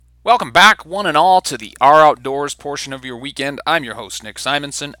Welcome back, one and all, to the Our Outdoors portion of your weekend. I'm your host, Nick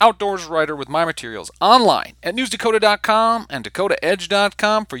Simonson, outdoors writer with my materials online at newsdakota.com and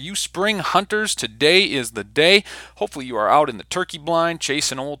dakotaedge.com. For you spring hunters, today is the day. Hopefully you are out in the turkey blind,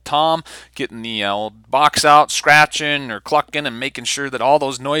 chasing old Tom, getting the old box out, scratching or clucking, and making sure that all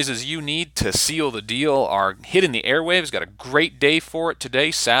those noises you need to seal the deal are hitting the airwaves. Got a great day for it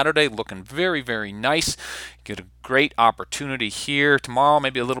today, Saturday, looking very, very nice. Get a great opportunity here. Tomorrow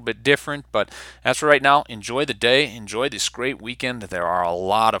maybe a little bit different, but as for right now, enjoy the day, enjoy this great weekend. There are a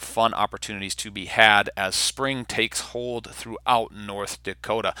lot of fun opportunities to be had as spring takes hold throughout North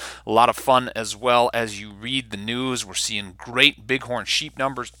Dakota. A lot of fun as well as you read the news. We're seeing great bighorn sheep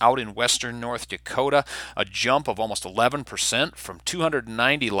numbers out in western North Dakota, a jump of almost 11% from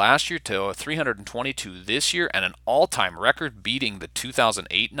 290 last year to 322 this year, and an all-time record, beating the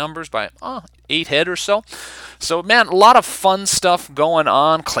 2008 numbers by 8 head or so. So, man, a lot of fun stuff going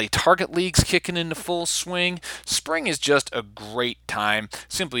on. Clay Target League's kicking into full swing. Spring is just a great time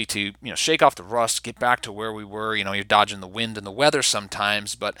simply to, shake off the rust, get back to where we were. You're dodging the wind and the weather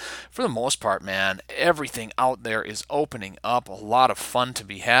sometimes, but for the most part, man, everything out there is opening up. A lot of fun to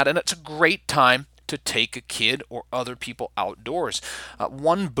be had, and it's a great time to take a kid or other people outdoors.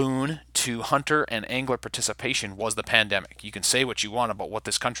 One boon to hunter and angler participation was the pandemic. You can say what you want about what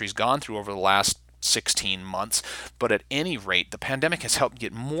this country's gone through over the last 16 months, but at any rate, the pandemic has helped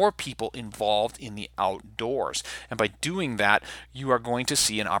get more people involved in the outdoors. And by doing that, you are going to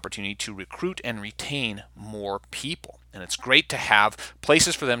see an opportunity to recruit and retain more people. And it's great to have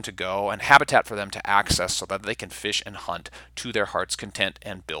places for them to go and habitat for them to access so that they can fish and hunt to their heart's content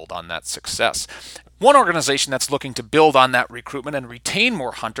and build on that success. One organization that's looking to build on that recruitment and retain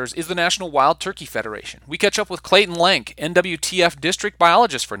more hunters is the National Wild Turkey Federation. We catch up with Clayton Lenk, NWTF District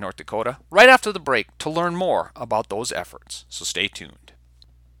Biologist for North Dakota, right after the break to learn more about those efforts. So stay tuned.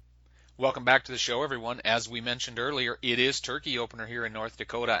 Welcome back to the show, everyone. As we mentioned earlier, it is turkey opener here in North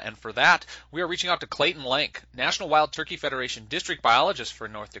Dakota, and for that, we are reaching out to Clayton Lenk, National Wild Turkey Federation District Biologist for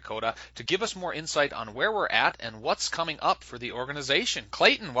North Dakota, to give us more insight on where we're at and what's coming up for the organization.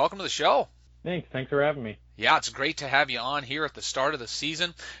 Clayton, welcome to the show. Thanks for having me. Yeah, it's great to have you on here at the start of the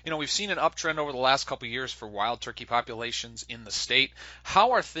season. We've seen an uptrend over the last couple of years for wild turkey populations in the state.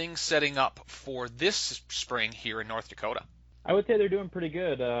 How are things setting up for this spring here in North Dakota? I would say they're doing pretty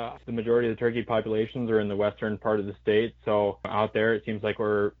good. The majority of the turkey populations are in the western part of the state, so out there it seems like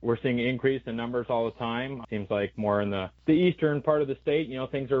we're seeing an increase in numbers all the time. It seems like more in the eastern part of the state,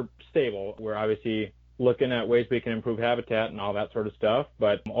 things are stable. We're obviously looking at ways we can improve habitat and all that sort of stuff.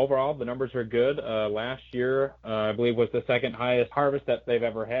 But overall, the numbers are good. Last year, I believe, was the second highest harvest that they've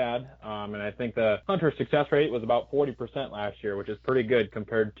ever had. And I think the hunter success rate was about 40% last year, which is pretty good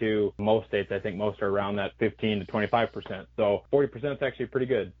compared to most states. I think most are around that 15 to 25%. So 40% is actually pretty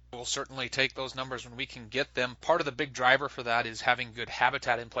good. We'll certainly take those numbers when we can get them. Part of the big driver for that is having good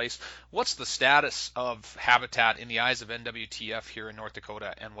habitat in place. What's the status of habitat in the eyes of NWTF here in North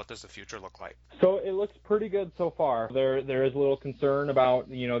Dakota, and what does the future look like? So it looks pretty good so far. There is a little concern about,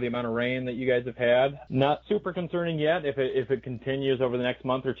 the amount of rain that you guys have had. Not super concerning yet. If it continues over the next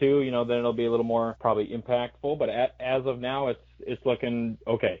month or two, then it'll be a little more probably impactful. But as of now, it's looking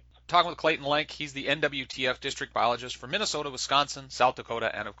okay. Talking with Clayton Lenk. He's the NWTF District Biologist for Minnesota, Wisconsin, South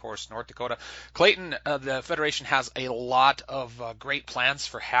Dakota, and, of course, North Dakota. Clayton, the Federation has a lot of great plans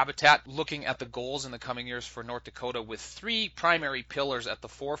for habitat, looking at the goals in the coming years for North Dakota with three primary pillars at the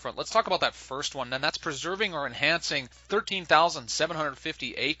forefront. Let's talk about that first one, and that's preserving or enhancing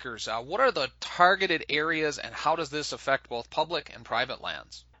 13,750 acres. What are the targeted areas, and how does this affect both public and private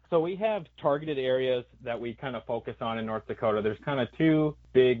lands? So we have targeted areas that we kind of focus on in North Dakota. There's kind of two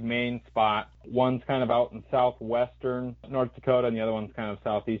big main spots. One's kind of out in southwestern North Dakota, and the other one's kind of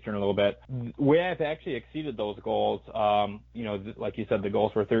southeastern a little bit. We have actually exceeded those goals. Like you said, the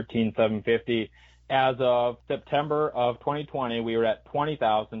goals were 13,750. As of September of 2020, we were at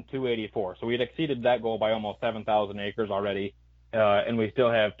 20,284. So we had exceeded that goal by almost 7,000 acres already. And we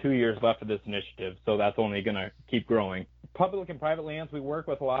still have 2 years left of this initiative, so that's only going to keep growing. Public and private lands, we work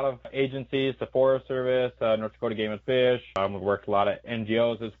with a lot of agencies, the Forest Service, North Dakota Game and Fish. We've worked with a lot of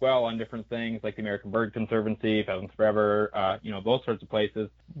NGOs as well on different things like the American Bird Conservancy, Pheasants Forever, those sorts of places.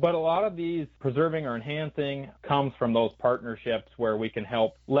 But a lot of these preserving or enhancing comes from those partnerships where we can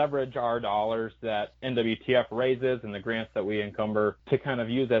help leverage our dollars that NWTF raises and the grants that we encumber to kind of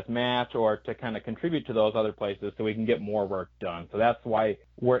use as match or to kind of contribute to those other places so we can get more work done. So that's why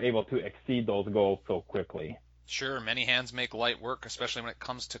we're able to exceed those goals so quickly. Sure, many hands make light work, especially when it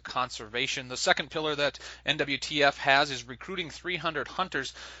comes to conservation. The second pillar that NWTF has is recruiting 300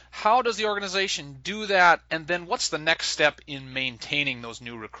 hunters. How does the organization do that? And then what's the next step in maintaining those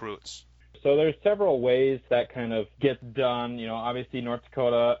new recruits? So there's several ways that kind of gets done. Obviously North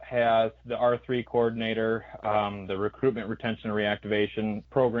Dakota has the R3 coordinator, the recruitment, retention, and reactivation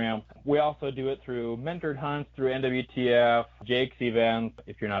program. We also do it through mentored hunts through NWTF, Jake's events.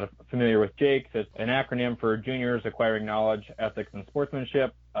 If you're not familiar with Jake's, it's an acronym for Juniors Acquiring Knowledge, Ethics, and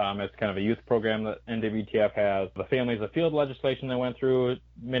Sportsmanship. It's kind of a youth program that NWTF has. The Families of Field legislation that went through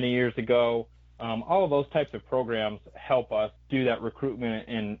many years ago. All of those types of programs help us do that recruitment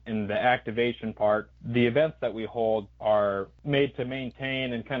in the activation part. The events that we hold are made to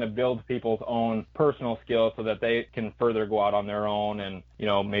maintain and kind of build people's own personal skills so that they can further go out on their own and,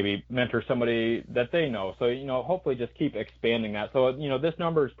 maybe mentor somebody that they know. So, hopefully just keep expanding that. So, this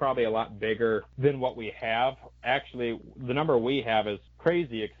number is probably a lot bigger than what we have. Actually, the number we have is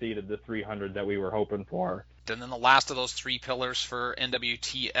crazy exceeded the 300 that we were hoping for. And then the last of those three pillars for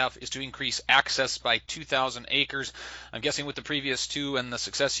NWTF is to increase access by 2,000 acres. I'm guessing with the previous two and the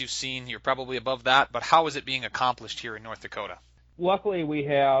success you've seen, you're probably above that, but how is it being accomplished here in North Dakota? Luckily, we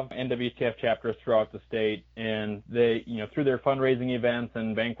have NWTF chapters throughout the state, and they, through their fundraising events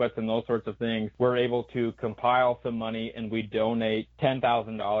and banquets and those sorts of things, we're able to compile some money, and we donate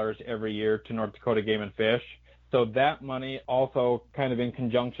 $10,000 every year to North Dakota Game and Fish. So that money also kind of in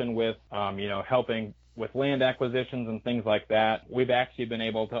conjunction with, helping with land acquisitions and things like that, we've actually been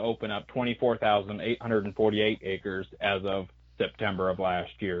able to open up 24,848 acres as of September of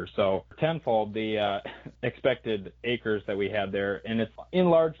last year. So tenfold the expected acres that we had there. And it's in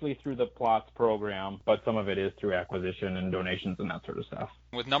largely through the plots program, but some of it is through acquisition and donations and that sort of stuff.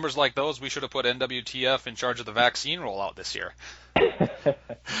 With numbers like those, we should have put NWTF in charge of the vaccine rollout this year.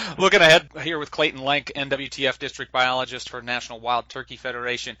 Looking ahead here with Clayton Lenk, NWTF District Biologist for National Wild Turkey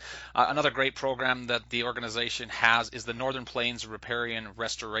Federation. Another great program that the organization has is the Northern Plains Riparian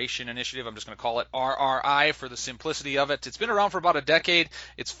Restoration Initiative. I'm just going to call it RRI for the simplicity of it. It's been around for about a decade.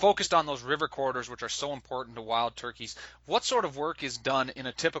 It's focused on those river corridors, which are so important to wild turkeys. What sort of work is done in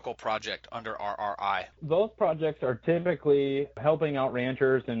a typical project under RRI? Those projects are typically helping out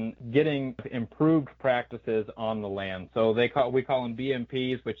ranchers and getting improved practices on the land. So we call them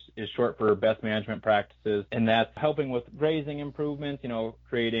BMPs, which is short for best management practices, and that's helping with grazing improvements,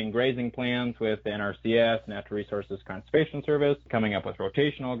 creating grazing plans with the NRCS, Natural Resources Conservation Service, coming up with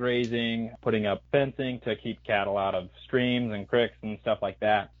rotational grazing, putting up fencing to keep cattle out of streams and creeks and stuff like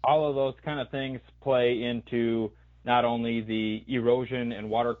that. All of those kind of things play into not only the erosion and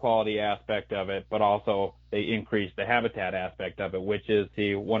water quality aspect of it, but also they increase the habitat aspect of it, which is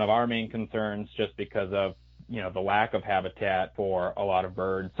one of our main concerns just because of the lack of habitat for a lot of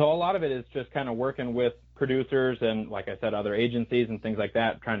birds. So a lot of it is just kind of working with producers and, like I said, other agencies and things like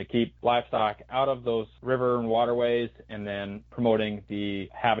that, trying to keep livestock out of those river and waterways and then promoting the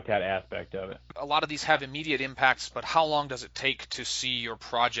habitat aspect of it. A lot of these have immediate impacts, but how long does it take to see your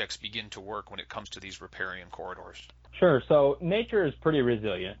projects begin to work when it comes to these riparian corridors? Sure. So nature is pretty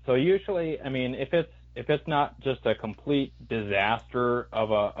resilient. So usually, if it's not just a complete disaster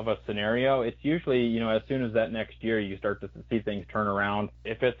of a scenario, it's usually, as soon as that next year you start to see things turn around.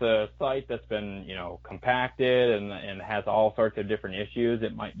 If it's a site that's been, compacted and has all sorts of different issues,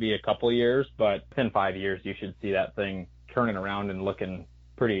 it might be a couple of years, but within 5 years you should see that thing turning around and looking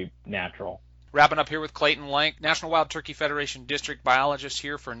pretty natural. Wrapping up here with Clayton Lenk, National Wild Turkey Federation District Biologist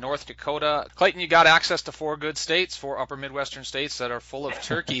here for North Dakota. Clayton, you got access to 4 good states, 4 upper Midwestern states that are full of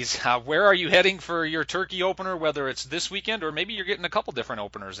turkeys. Where are you heading for your turkey opener, whether it's this weekend or maybe you're getting a couple different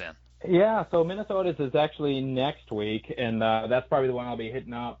openers in? Yeah, so Minnesota's is actually next week, and that's probably the one I'll be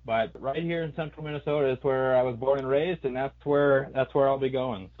hitting up. But right here in central Minnesota is where I was born and raised, and that's where I'll be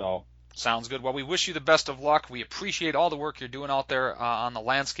going. So. Sounds good. Well, we wish you the best of luck. We appreciate all the work you're doing out there on the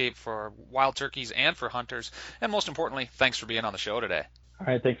landscape for wild turkeys and for hunters. And most importantly, thanks for being on the show today. All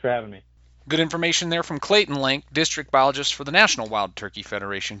right. Thanks for having me. Good information there from Clayton Lenk, District Biologist for the National Wild Turkey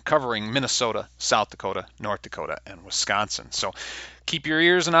Federation, covering Minnesota, South Dakota, North Dakota, and Wisconsin. So keep your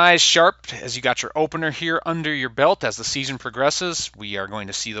ears and eyes sharp as you got your opener here under your belt as the season progresses. We are going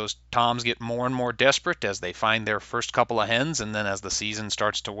to see those toms get more and more desperate as they find their first couple of hens, and then as the season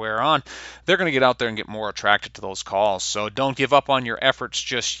starts to wear on, they're going to get out there and get more attracted to those calls. So don't give up on your efforts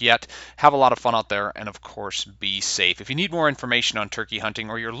just yet. Have a lot of fun out there, and of course, be safe. If you need more information on turkey hunting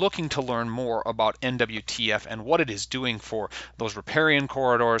or you're looking to learn more about NWTF and what it is doing for those riparian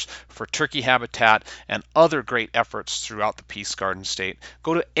corridors, for turkey habitat, and other great efforts throughout the Peace Garden State, state,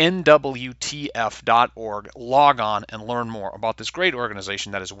 go to NWTF.org, log on, and learn more about this great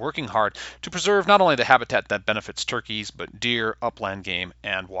organization that is working hard to preserve not only the habitat that benefits turkeys, but deer, upland game,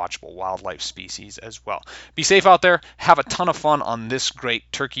 and watchable wildlife species as well. Be safe out there. Have a ton of fun on this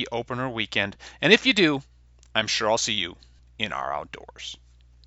great turkey opener weekend. And if you do, I'm sure I'll see you in our outdoors.